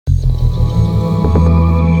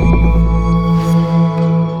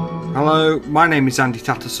Hello, my name is Andy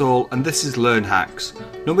Tattersall and this is Learn Hacks,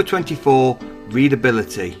 number 24,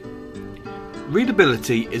 Readability.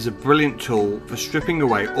 Readability is a brilliant tool for stripping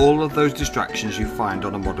away all of those distractions you find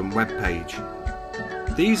on a modern web page.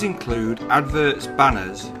 These include adverts,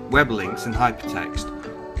 banners, web links and hypertext,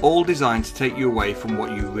 all designed to take you away from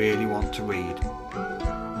what you really want to read.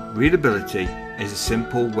 Readability is a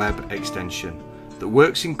simple web extension that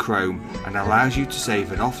works in Chrome and allows you to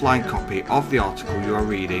save an offline copy of the article you are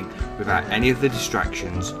reading without any of the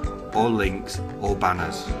distractions or links or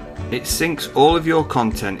banners. It syncs all of your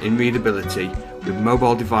content in Readability with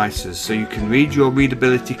mobile devices so you can read your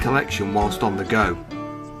Readability collection whilst on the go.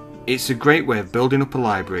 It's a great way of building up a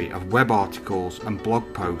library of web articles and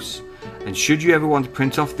blog posts, and should you ever want to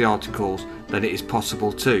print off the articles, then it is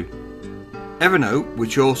possible too. Evernote,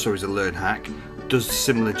 which also is a Learn Hack, does a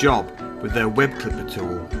similar job with their web clipper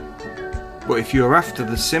tool. But if you are after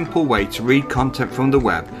the simple way to read content from the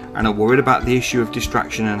web and are worried about the issue of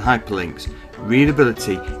distraction and hyperlinks,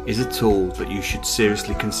 Readability is a tool that you should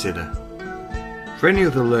seriously consider. For any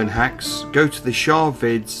other Learn Hacks, go to the ScHARR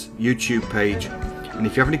Vids YouTube page, and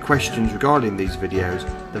if you have any questions regarding these videos,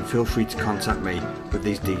 then feel free to contact me with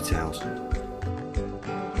these details.